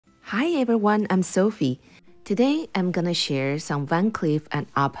Hi everyone, I'm Sophie. Today I'm gonna share some Van Cleef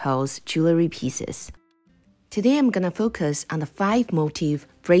 & Arpels jewelry pieces. Today I'm gonna focus on the 5 motif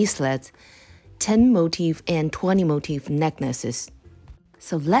bracelets, 10 motif and 20 motif necklaces.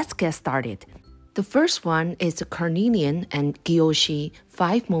 So let's get started. The first one is the carnelian and guilloche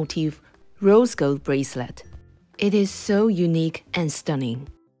 5 motif rose gold bracelet. It is so unique and stunning.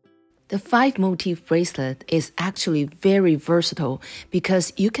 The 5 motif bracelet is actually very versatile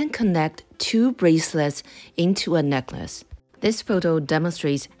because you can connect 2 bracelets into a necklace. This photo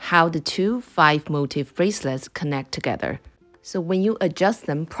demonstrates how the 2 5 motif bracelets connect together. So when you adjust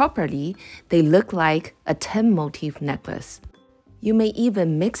them properly, they look like a 10 motif necklace. You may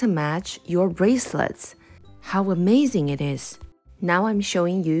even mix and match your bracelets. How amazing it is! Now I'm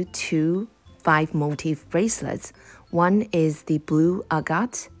showing you 2 5 motif bracelets. One is the blue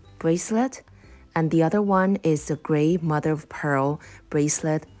agate bracelet, and the other one is the gray mother of pearl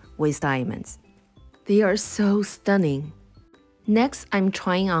bracelet with diamonds. They are so stunning. Next, I'm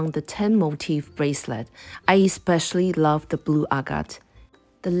trying on the 10 motif bracelet. I especially love the blue agate.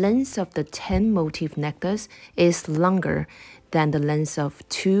 The length of the 10 motif necklace is longer than the length of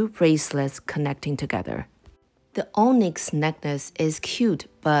 2 bracelets connecting together. The onyx necklace is cute,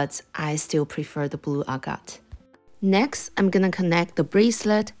 but I still prefer the blue agate. Next, I'm gonna connect the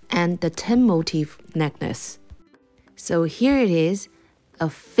bracelet and the 10 motif necklace. So here it is, a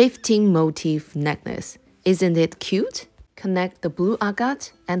 15 motif necklace. Isn't it cute? Connect the blue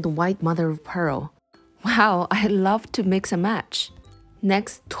agate and the white mother of pearl. Wow, I love to mix and match.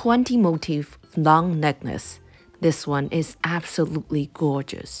 Next, 20 motif long necklace. This one is absolutely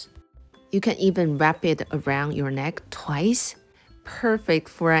gorgeous. You can even wrap it around your neck twice. Perfect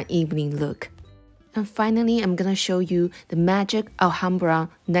for an evening look. And finally, I'm gonna show you the magic Alhambra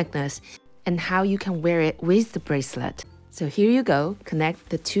necklace and how you can wear it with the bracelet. So here you go, connect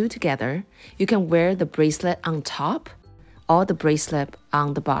the 2 together. You can wear the bracelet on top or the bracelet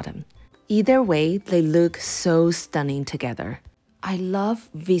on the bottom. Either way, they look so stunning together. I love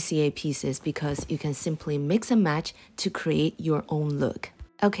VCA pieces because you can simply mix and match to create your own look.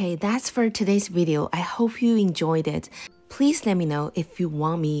 Okay, that's for today's video. I hope you enjoyed it. Please let me know if you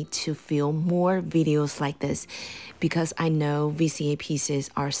want me to film more videos like this because I know VCA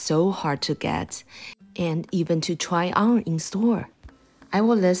pieces are so hard to get and even to try on in store. I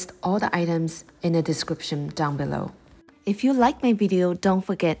will list all the items in the description down below. If you like my video, don't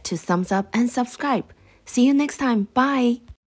forget to thumbs up and subscribe. See you next time. Bye!